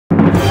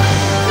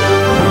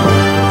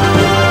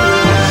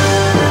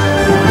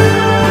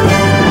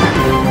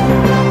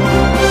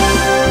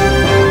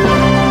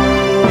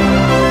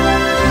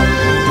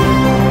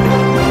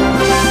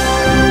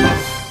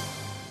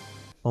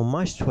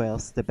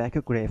August, the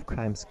Baku Grave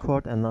Crimes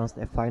Court announced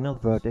a final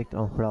verdict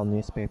on Khural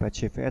newspaper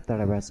chief editor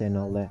Avaz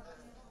Zeynali.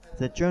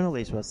 The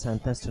journalist was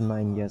sentenced to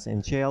 9 years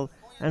in jail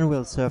and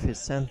will serve his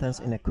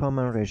sentence in a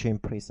common regime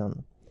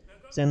prison.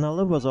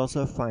 Zeynali was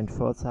also fined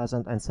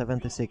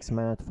 4,076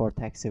 manat for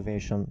tax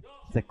evasion.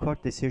 The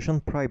court decision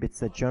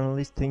prohibits the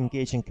journalist to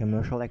engage in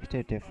commercial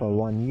activity for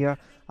 1 year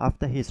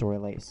after his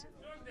release.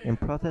 In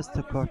protest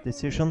to court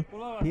decision,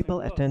 people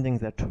attending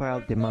the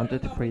trial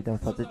demanded freedom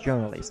for the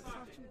journalist.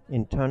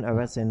 In turn,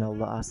 Avaz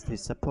Zeynali asked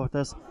his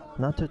supporters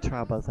not to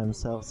trouble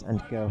themselves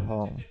and go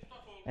home.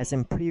 As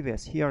in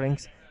previous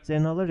hearings,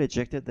 Zeynali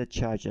rejected the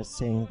charges,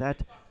 saying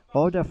that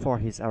order for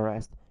his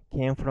arrest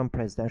came from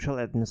Presidential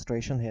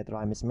Administration head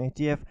Ramiz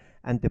Mehdiyev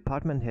and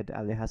Department head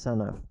Ali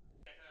Hasanov.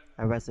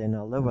 Avaz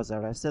Zeynali was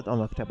arrested on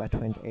October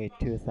 28,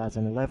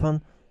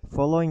 2011,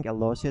 following a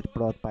lawsuit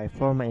brought by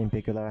former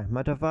MP Gular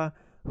Ahmadova,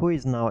 who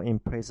is now in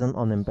prison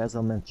on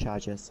embezzlement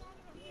charges.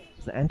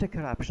 The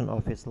Anti-Corruption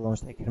Office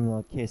launched a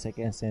criminal case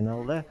against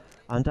Zeynali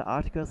under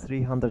Article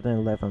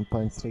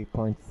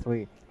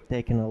 311.3.3,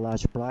 taking a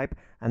large bribe,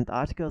 and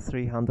Article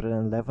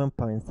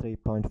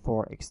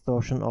 311.3.4,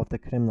 extortion of the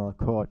Criminal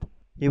Code.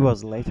 He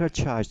was later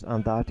charged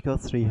under Article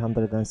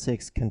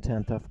 306,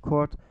 contempt of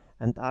court,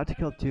 and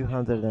Article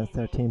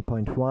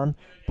 213.1,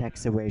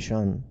 tax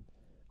evasion.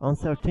 On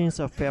 13th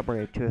of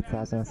February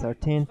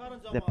 2013,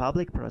 the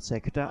public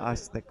prosecutor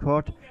asked the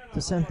court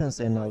to sentence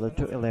Zeynali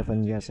to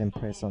 11 years in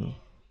prison.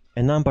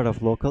 A number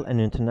of local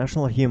and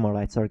international human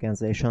rights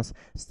organizations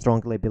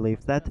strongly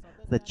believe that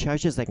the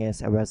charges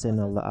against Avaz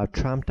Zeynali are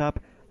trumped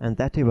up and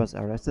that he was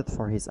arrested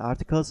for his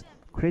articles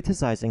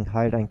criticizing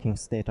high-ranking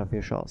state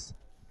officials.